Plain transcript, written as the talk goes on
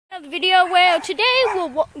Another video where today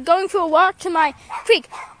we're going for a walk to my creek.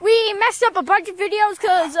 We messed up a bunch of videos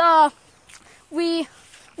because we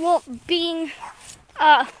weren't being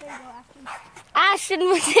Ashton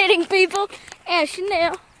was hitting people, and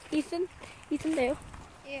Chanel, Ethan Dale.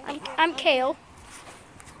 Yeah, I'm Kale.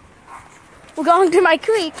 We're going to my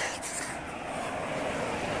creek.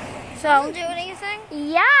 So Didn't do anything?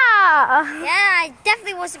 Yeah, I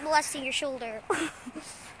definitely wasn't molesting your shoulder.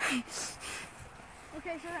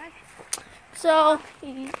 Okay, so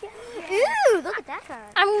ooh, look at that guy.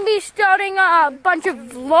 I'm gonna be starting a bunch of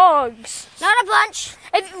vlogs. Not a bunch.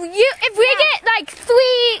 If we get like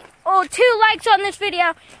 3 or 2 likes on this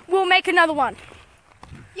video, we'll make another one.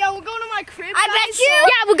 Yeah, we're going to my crib. I bet you.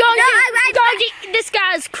 Yeah, we're going to this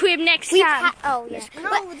guy's crib next time. Oh yeah.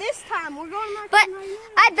 No, this time we're going to my But crib right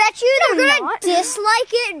now. I bet you they're No, gonna not.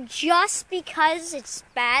 dislike it just because it's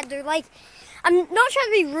bad. They're like, I'm not trying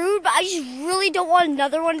to be rude, but I just really don't want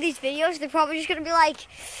another one of these videos. They're probably just gonna be like,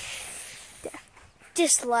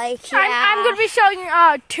 dislike. Yeah. I'm going to be showing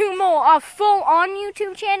 2 more full-on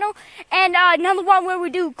YouTube channel and another one where we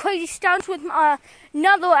do crazy stunts with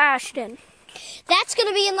another Ashton. That's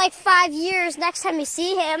gonna be in like 5 years. Next time you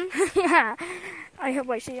see him. Yeah, I hope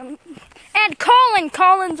I see him. And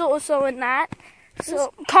Colin's also in that.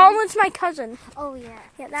 So Colin's my cousin. Oh yeah.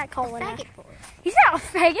 Yeah, that Colin. Faggot boy. He's not a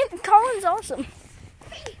faggot. Colin's awesome.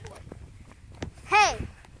 Hey.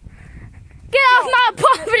 Get off my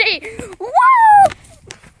property! Woo!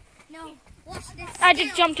 No. Watch this. I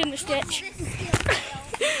just jumped in the ditch.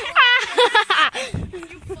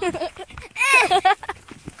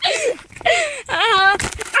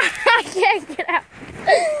 I can't get out.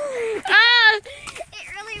 It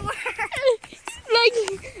really worked. Like,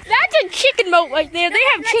 that's a chicken moat right there. They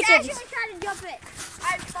have chickens. Actually try to jump it.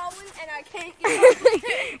 I've fallen and I can't get up.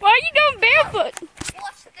 Why are you going barefoot?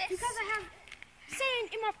 Watch this. Because I have sand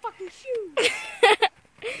in my fucking shoes.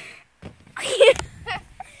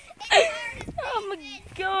 Oh my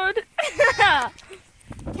god.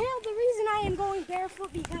 Kale, the reason I am going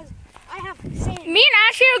barefoot because I have sand. Me and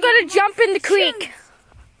Ashley are gonna jump in the creek.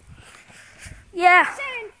 Yeah.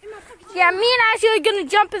 Sand in my fucking shoes. Yeah, me and Ashley are gonna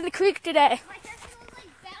jump in the creek today. My testicles like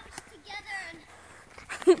bounce together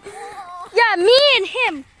and Yeah, me and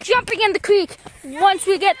him jumping in the creek once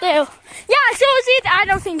we get there. Yeah, so is it. I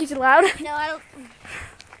don't think he's allowed. no, I don't.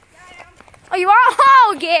 Oh, you are?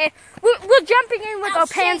 Oh, yeah. We're jumping in with I'll our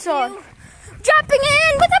pants shake on. you. Jumping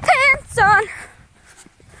in with our pants on. I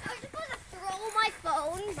was supposed to throw my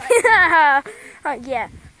phone, but Yeah.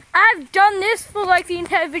 I've done this for like the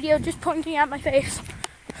entire video, just pointing at my face.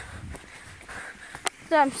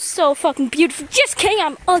 I'm so fucking beautiful. Just kidding,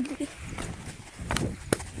 I'm ugly.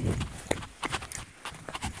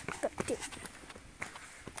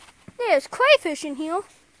 There's crayfish in here.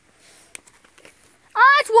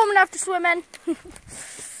 Ah, it's warm enough to swim in. Nah,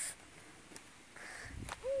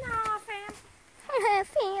 fam.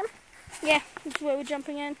 Fam. Yeah, this is where we're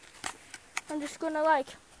jumping in. I'm just gonna like.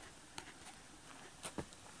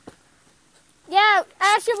 Yeah,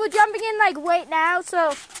 actually we're jumping in like right now, so.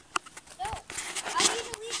 no, I need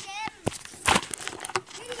to leave them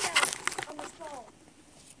videos on this phone.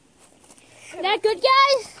 That good,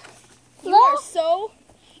 guys? You are so...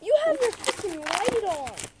 You have your fucking light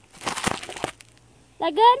on.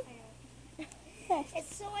 That good?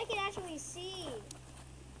 It's so I can actually see.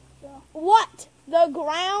 What? The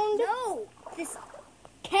ground? No, this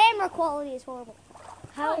camera quality is horrible.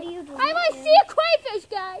 How do you do I might see a crayfish,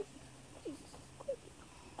 guys.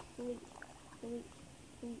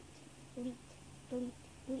 Delete.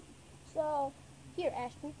 So, here,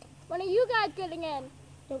 Ashton. When are you guys getting in?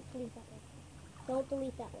 Don't delete that one. Don't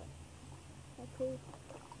delete that one. Okay.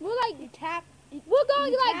 We're like, You tap. we're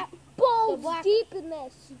going you like tap the balls black- deep in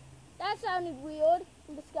this. That sounded weird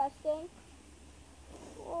and disgusting.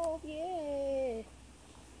 Oh, yeah.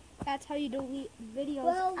 That's how you delete videos.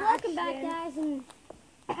 Well, welcome back, Ashton. guys, and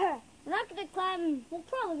we're not gonna climb. We're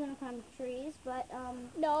probably gonna climb trees, but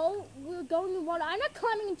No, we're going in water. I'm not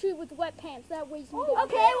climbing a tree with wet pants. That weighs me down.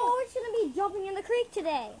 okay. Well, we're just gonna be jumping in the creek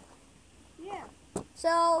today. Yeah.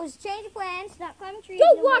 So, let's change of plans. Not climbing trees.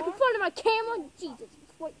 Don't no walk more. in front of my camera. Jesus,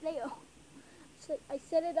 it's right there. So I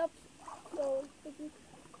set it up so.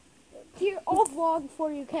 Here, I'll vlog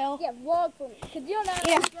for you, Kale. Yeah, vlog for me. Cause you're not.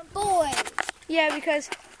 Yeah. Boy, Yeah, because...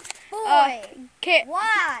 boy. Why?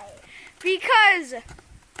 Why? Because...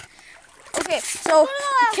 Okay, so...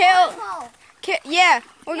 Kale. Yeah,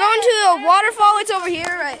 we're going to the waterfall. It's over here,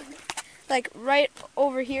 right? Like, right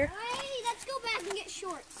over here. Hey, let's go back and get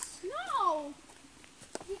shorts. No.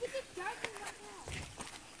 You can just drive them right now.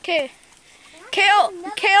 Okay.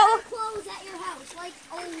 Never Kale. wear clothes at your house, like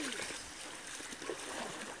always.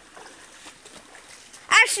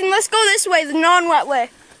 Ashton, let's go this way, the non-wet way.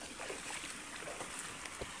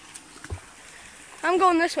 I'm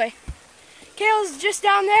going this way. Kale's just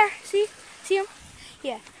down there. See him?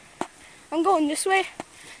 Yeah. I'm going this way,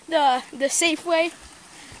 the safe way.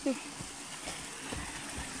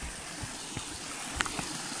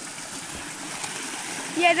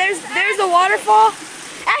 Yeah, there's the waterfall.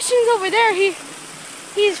 Ashton's over there.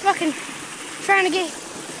 He's fucking trying to get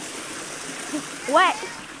wet.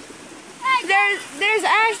 There's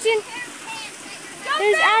Ashton.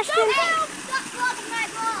 There's Ashton.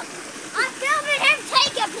 I'm filming him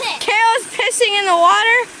take a piss. Kale's pissing in the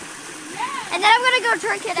water. And then I'm gonna go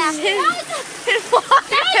drink it after.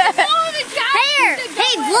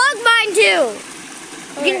 Hey, vlog mine too.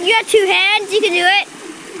 You got 2 hands, you can do it.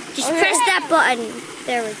 Just press that button.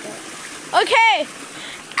 There we go. Okay.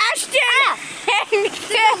 Ashton and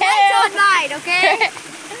Lights on mine, okay?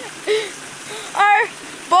 are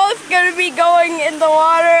both gonna be going in the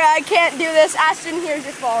water. I can't do this. Ashton, here's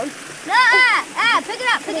your phone. Pick it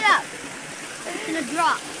up, pick it up. It's gonna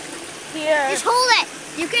drop. Here. Just hold it.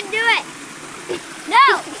 You can do it.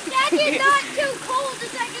 No. That is not too cold.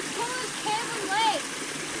 It's like as cold as Cameron Lake.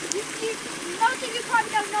 Most of you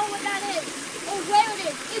probably don't know what that is or where it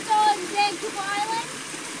is. It's on Vancouver Island.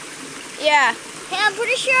 Yeah. Hey, I'm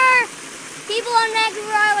pretty sure people on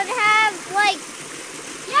Vancouver Island have, like...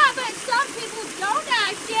 Yeah, but some people don't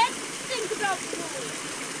actually think about food.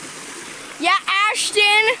 Yeah,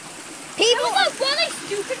 Ashton. There was a really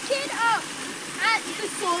stupid kid at the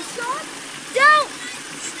soul shop. Don't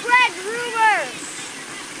spread rumors.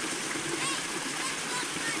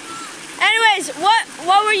 Anyways,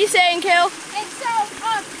 what were you saying, Kale? And so,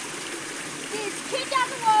 this kid down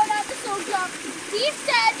the road at the soul shop, he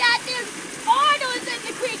said that there's otters in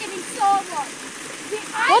the creek and he saw one.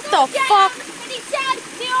 What the fuck? And he said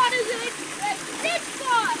the otters are in this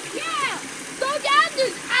spot. Yeah. Go down,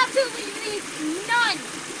 there's absolutely none.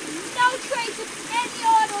 No trace of any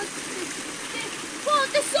otters. Well,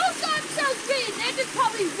 the soul shop sounds great. They're just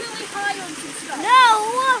probably really high on some stuff.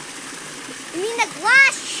 No. I mean the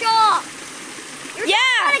glass shop.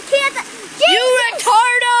 Yeah. You You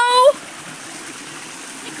retardo.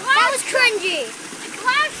 That was cringy. The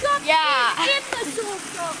glass shop Yeah. is in the soul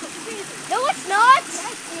shop. No, it's not.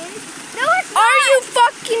 No, it's not. Are you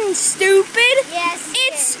fucking stupid? Yes.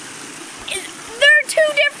 They're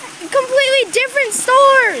two completely different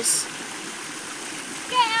stores.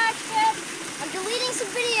 Okay, Ashton. I'm deleting some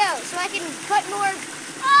videos so I can cut more.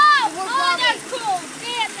 Oh, that's cool.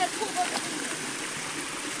 Damn, that's cool.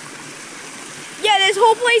 Yeah, this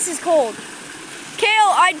whole place is cold.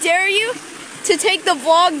 Kale, I dare you to take the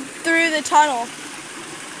vlog through the tunnel.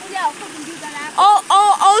 Yeah, I'll fucking do that after.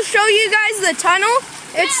 I'll show you guys the tunnel.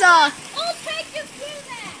 It's I'll take you through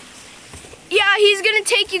that. yeah, he's gonna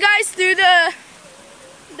take you guys through the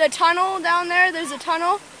tunnel down there. There's a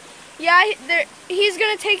tunnel. Yeah, he's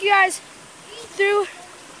gonna take you guys through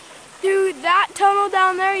that tunnel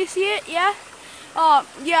down there. You see it? Yeah.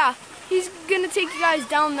 Yeah. He's gonna take you guys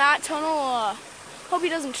down that tunnel. Hope he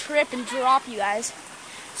doesn't trip and drop you guys.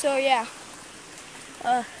 So yeah.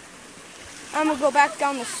 I'm gonna go back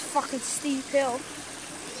down this fucking steep hill.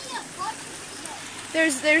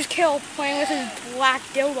 There's Kale playing with his black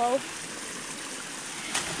dildo.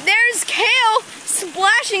 There's Kale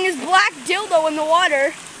splashing his black dildo in the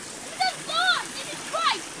water. This is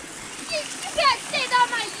Christ. You can't say that on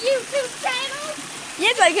my YouTube channel.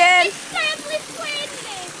 Yes, I can. It's family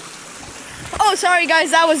friendly. Oh, sorry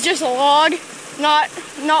guys, that was just a log. Not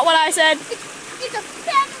what I said. It's a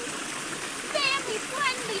family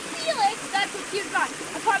friendly Felix. That's what you're right.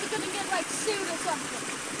 I'm probably gonna get like sued or something.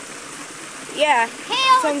 Yeah.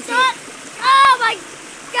 Hell, it's not. Oh my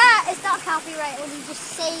God! It's not copyright when you just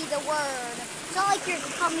say the word. It's not like you're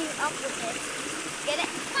coming up with it. Get it?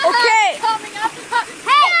 Okay. Coming up.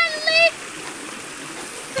 Hey!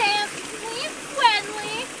 Family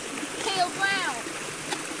friendly. Kale Brown.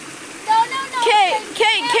 No.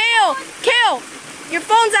 Kale, your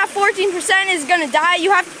phone's at 14% is gonna die.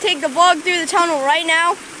 You have to take the vlog through the tunnel right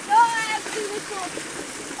now. No, I have to do this one.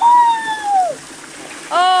 Oh!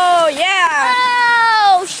 Oh yeah.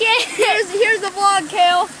 Oh shit! Here's the vlog,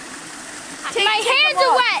 Kale. My hands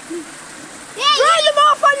are wet. Yeah, Dry them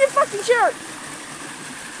off on your fucking shirt.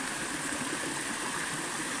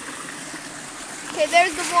 Okay,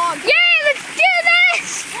 there's the vlog. Yeah, let's do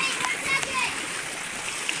this. Hey, 1 second.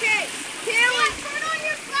 Okay, Kale. Yeah, turn on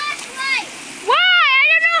your flashlight. Why? I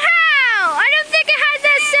don't know how. I don't think it has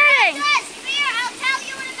that setting. Yes, here, I'll tell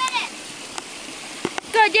you in a minute.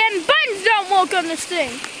 Goddamn buttons don't work on this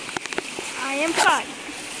thing. I am fine.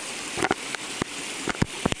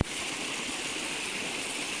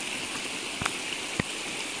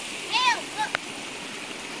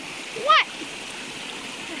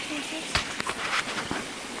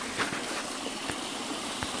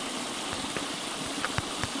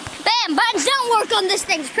 Bam! Buttons don't work on this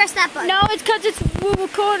thing. Just press that button. No, it's because we're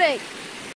recording.